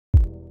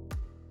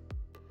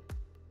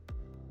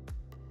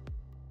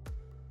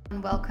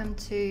Welcome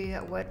to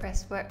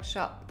WordPress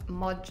Workshop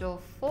Module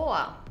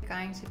 4. We're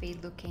going to be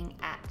looking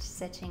at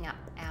setting up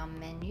our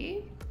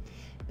menu,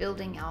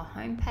 building our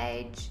home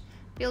page,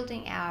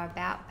 building our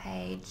about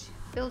page,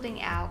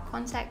 building our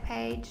contact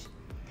page,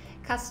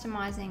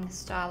 customizing,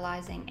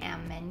 stylizing our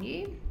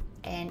menu,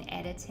 and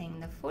editing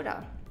the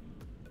footer.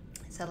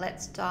 So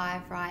let's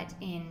dive right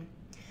in.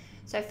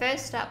 So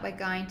first up, we're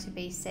going to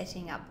be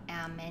setting up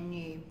our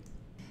menu.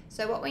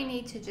 So what we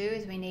need to do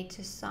is we need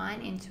to sign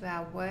into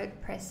our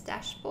WordPress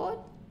dashboard,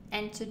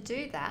 and to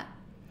do that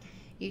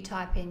you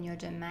type in your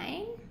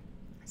domain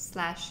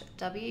 /wp-admin,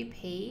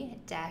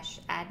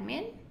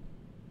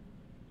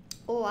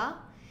 or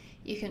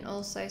you can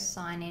also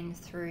sign in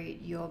through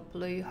your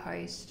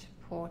Bluehost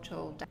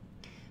portal.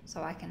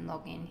 So I can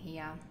log in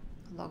here,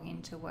 log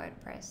into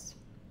WordPress.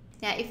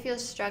 Now if you're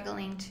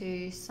struggling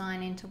to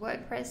sign into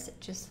WordPress,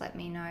 just let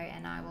me know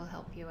and I will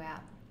help you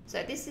out.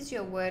 So this is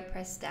your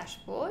WordPress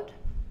dashboard,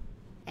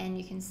 and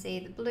you can see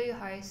the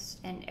Bluehost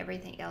and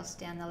everything else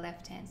down the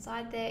left hand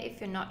side there.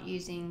 If you're not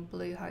using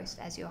Bluehost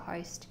as your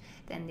host,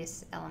 then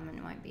this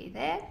element won't be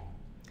there.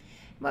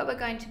 What we're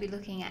going to be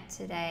looking at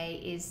today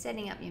is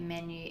setting up your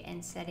menu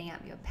and setting up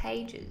your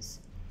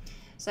pages.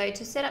 So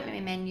to set up your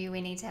menu,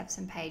 we need to have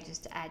some pages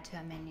to add to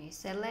our menu.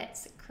 So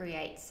let's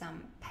create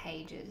some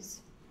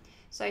pages.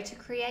 So to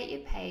create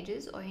your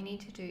pages, all you need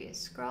to do is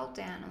scroll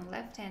down on the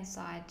left hand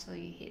side till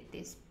you hit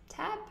this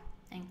tab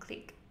and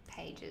click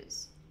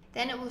Pages.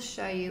 Then it will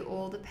show you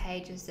all the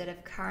pages that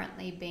have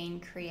currently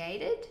been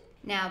created.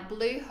 Now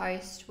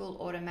Bluehost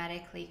will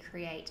automatically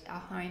create a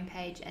home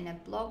page and a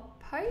blog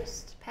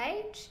post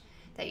page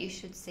that you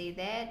should see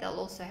there. They'll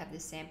also have the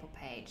sample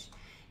page.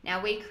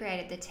 Now we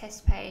created the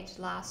test page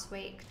last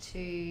week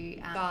to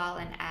style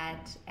and add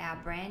our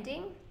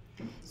branding,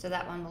 so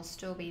that one will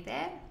still be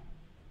there.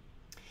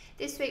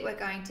 This week we're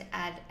going to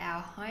add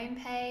our home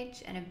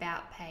page, an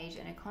about page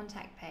and a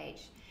contact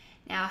page.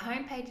 Now our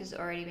home page has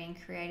already been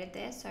created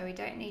there, so we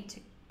don't need to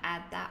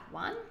add that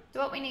one. So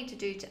what we need to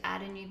do to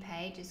add a new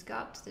page is go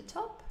up to the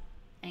top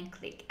and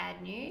click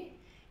Add New.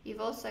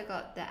 You've also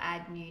got the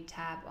Add New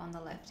tab on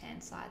the left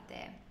hand side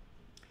there.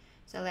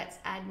 So let's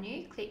add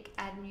new, click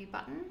Add New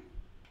button.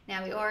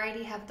 Now we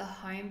already have the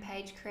home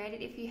page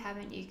created. If you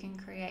haven't, you can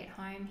create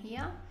home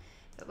here,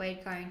 but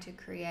we're going to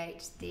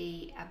create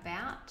the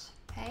about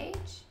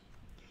page.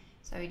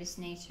 So we just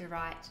need to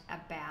write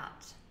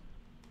about.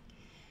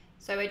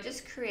 So we're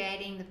just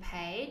creating the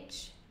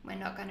page. We're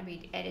not going to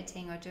be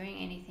editing or doing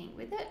anything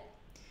with it.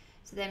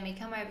 So then we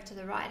come over to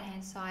the right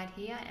hand side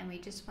here and we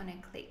just want to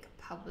click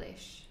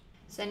Publish.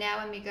 So now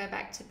when we go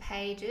back to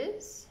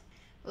pages,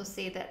 we'll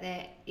see that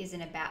there is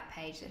an about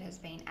page that has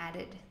been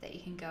added that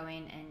you can go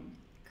in and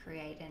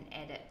create and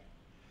edit.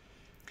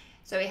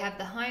 So we have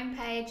the home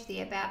page,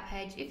 the about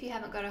page. If you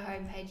haven't got a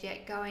home page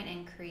yet, go in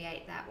and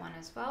create that one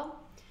as well.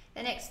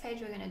 The next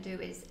page we're going to do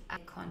is a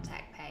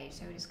contact page.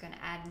 So we're just going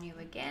to add new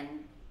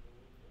again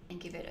and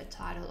give it a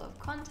title of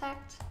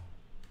contact.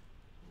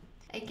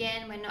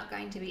 Again, we're not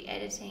going to be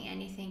editing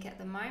anything at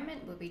the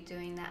moment. We'll be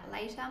doing that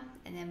later,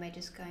 and then we're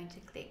just going to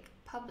click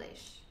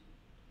Publish.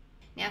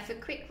 Now for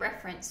quick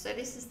reference, so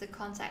this is the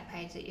contact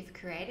page that you've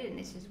created, and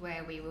this is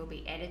where we will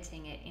be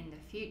editing it in the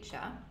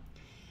future.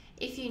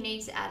 If you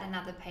need to add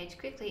another page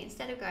quickly,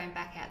 instead of going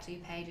back out to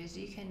your pages,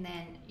 you can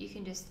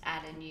just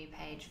add a new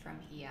page from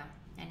here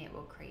and it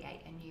will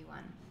create a new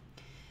one.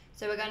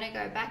 So we're going to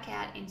go back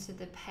out into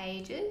the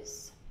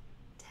pages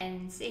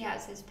and see how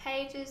it says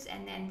pages,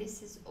 and then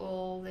this is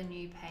all the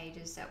new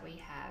pages that we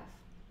have.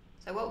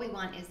 So what we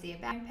want is the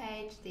about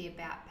page, the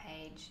about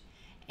page,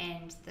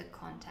 and the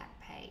contact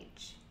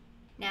page.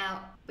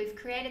 Now we've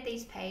created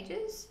these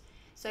pages,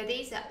 so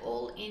these are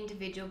all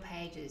individual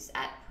pages.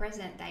 At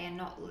present they are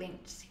not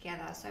linked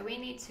together, so we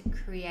need to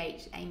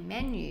create a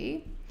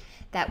menu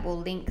that will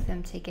link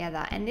them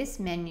together, and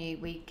this menu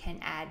we can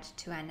add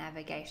to our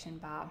navigation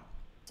bar,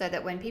 so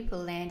that when people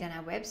land on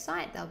our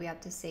website they'll be able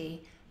to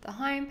see the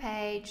home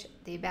page,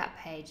 the about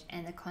page,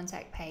 and the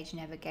contact page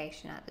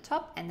navigation at the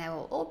top, and they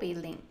will all be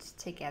linked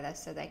together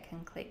so they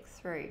can click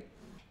through.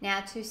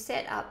 Now to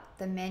set up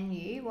the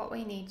menu, what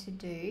we need to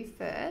do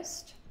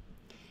first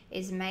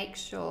is make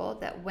sure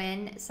that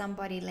when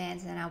somebody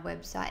lands on our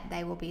website,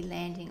 they will be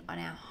landing on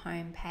our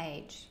home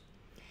page.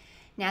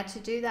 Now to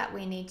do that,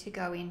 we need to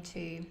go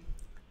into the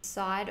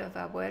side of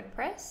our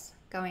WordPress,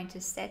 go into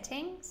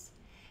Settings,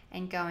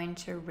 and go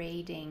into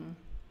Reading.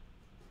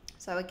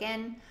 So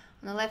again,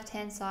 on the left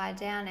hand side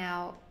down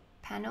our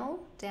panel,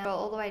 down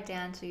all the way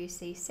down till you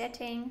see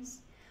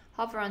Settings,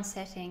 hover on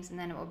Settings, and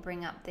then it will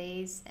bring up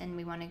these, and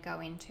we want to go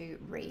into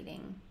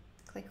Reading.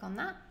 Click on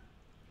that.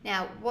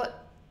 Now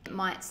what it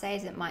might say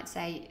is, it might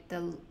say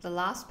the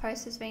last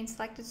post has been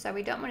selected, so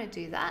we don't want to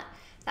do that.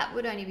 That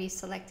would only be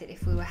selected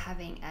if we were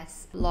having a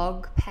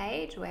blog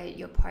page where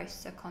your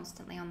posts are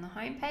constantly on the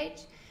home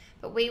page.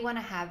 But we want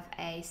to have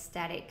a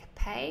static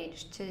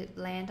page to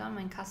land on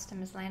when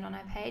customers land on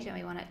our page, and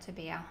we want it to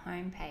be our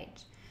home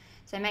page.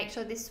 So make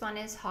sure this one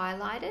is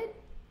highlighted,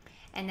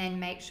 and then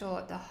make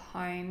sure the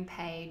home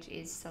page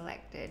is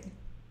selected.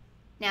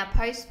 Now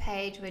post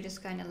page we're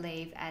just going to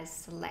leave as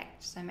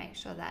select, so make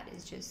sure that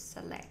is just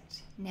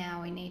select.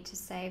 Now we need to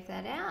save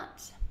that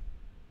out.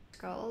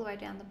 Scroll all the way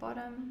down the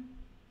bottom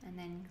and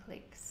then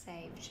click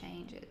Save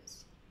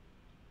Changes.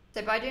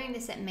 So by doing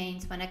this, it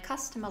means when a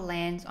customer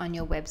lands on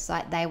your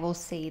website, they will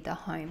see the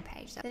home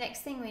page. The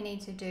next thing we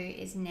need to do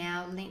is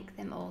now link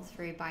them all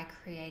through by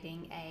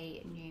creating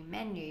a new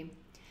menu.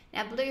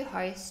 Now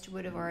Bluehost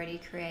would have already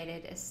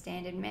created a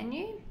standard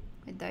menu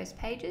with those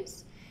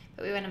pages,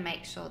 but we want to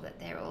make sure that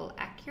they're all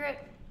accurate.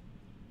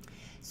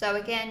 So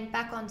again,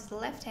 back onto the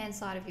left hand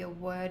side of your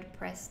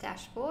WordPress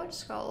dashboard,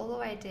 scroll all the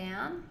way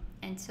down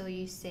until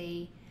you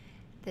see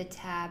the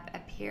tab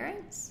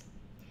Appearance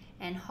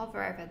and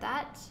hover over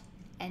that,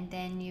 and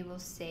then you will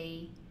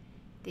see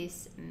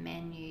this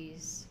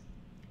Menus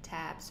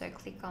tab. So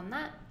click on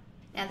that.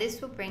 Now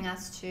this will bring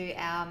us to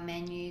our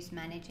Menus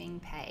Managing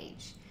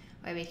page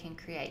where we can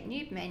create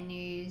new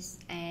menus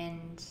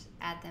and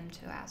add them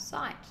to our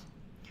site.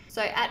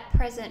 So at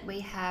present we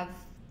have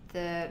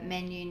the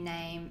menu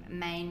name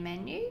Main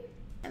Menu,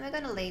 and we're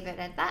going to leave it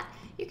at that.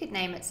 You could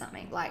name it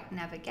something like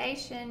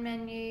Navigation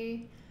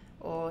Menu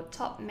or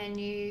Top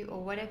Menu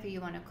or whatever you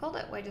want to call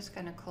it. We're just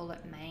going to call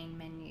it Main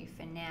Menu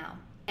for now.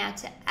 Now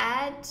to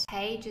add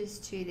pages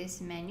to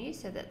this menu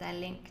so that they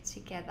link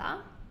together,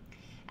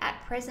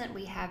 at present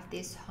we have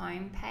this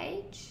home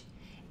page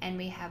and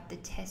we have the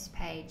test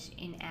page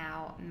in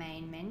our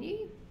main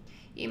menu.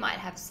 You might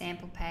have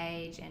sample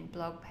page and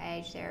blog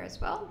page there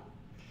as well.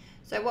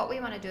 So what we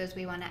want to do is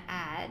we want to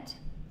add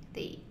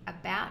the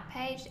about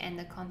page and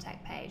the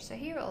contact page. So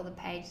here are all the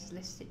pages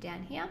listed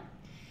down here.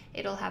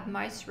 It'll have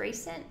most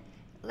recent.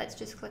 Let's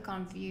just click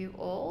on view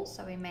all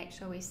so we make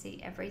sure we see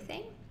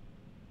everything.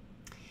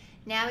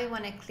 Now we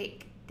want to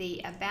click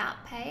the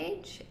about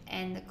page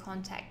and the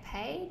contact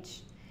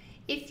page.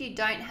 If you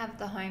don't have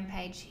the home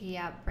page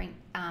here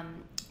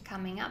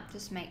coming up,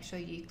 just make sure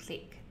you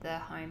click the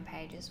home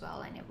page as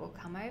well and it will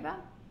come over.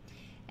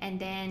 And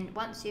then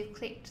once you've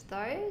clicked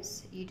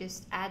those, you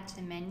just add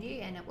to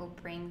menu and it will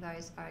bring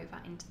those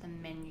over into the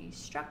menu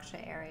structure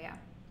area.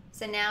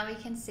 So now we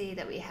can see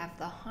that we have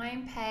the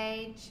home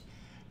page,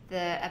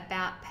 the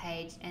about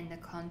page and the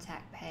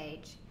contact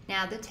page.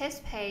 Now the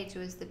test page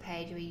was the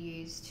page we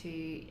used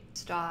to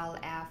style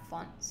our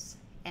fonts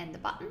and the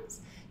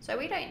buttons. So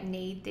we don't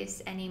need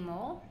this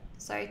anymore.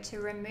 So to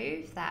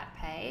remove that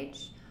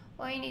page,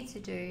 all you need to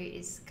do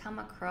is come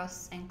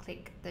across and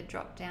click the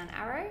drop down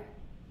arrow,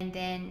 and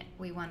then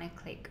we want to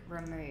click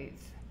remove.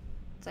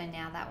 So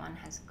now that one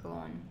has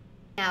gone.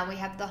 Now we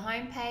have the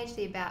home page,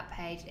 the about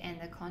page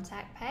and the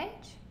contact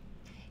page.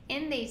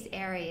 In these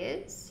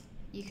areas,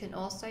 you can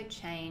also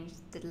change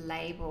the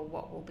label,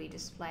 what will be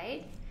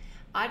displayed.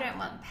 I don't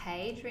want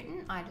page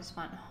written, I just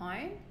want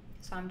home.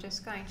 So I'm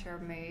just going to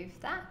remove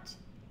that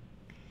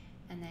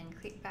and then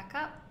click back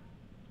up.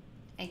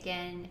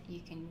 Again, you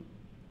can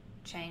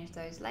change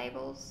those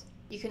labels.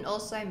 You can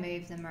also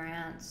move them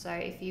around. So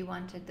if you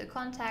wanted the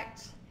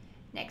contact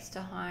next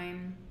to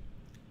home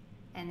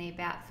and the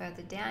about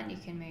further down, you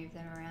can move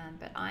them around,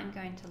 but I'm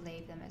going to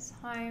leave them as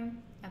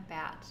home,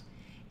 about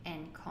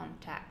and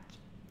contact.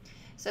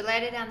 So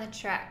later down the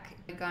track,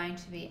 we're going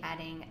to be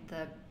adding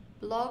the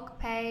blog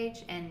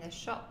page and the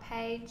shop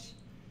page,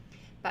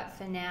 but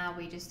for now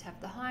we just have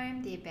the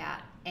home, the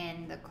about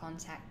and the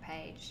contact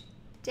page.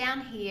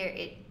 Down here,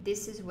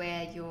 this is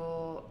where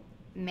your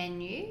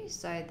menu,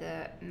 so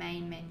the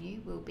main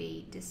menu, will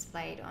be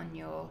displayed on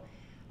your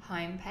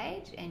home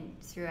page and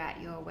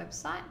throughout your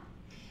website.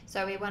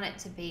 So we want it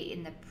to be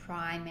in the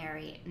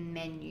primary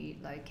menu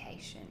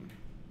location.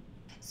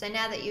 So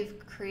now that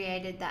you've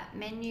created that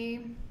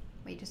menu,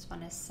 we just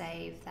want to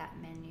save that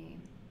menu.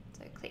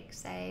 So click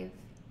save.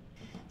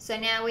 So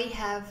now we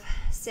have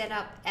set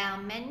up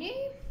our menu.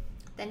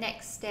 The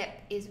next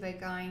step is we're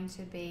going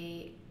to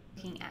be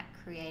looking at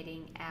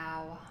creating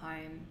our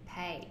home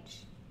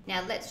page.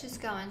 Now let's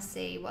just go and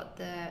see what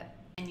the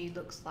menu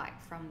looks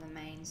like from the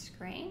main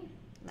screen.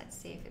 Let's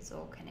see if it's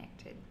all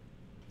connected.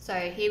 So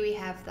here we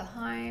have the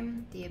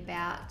home, the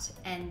about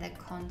and the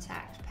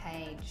contact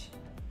page.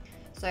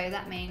 So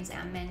that means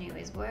our menu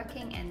is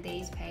working and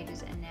these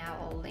pages are now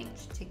all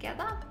linked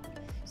together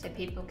so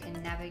people can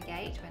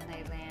navigate when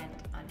they land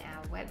on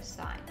our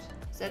website.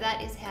 So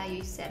that is how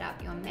you set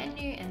up your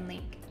menu and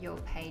link your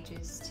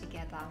pages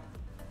together.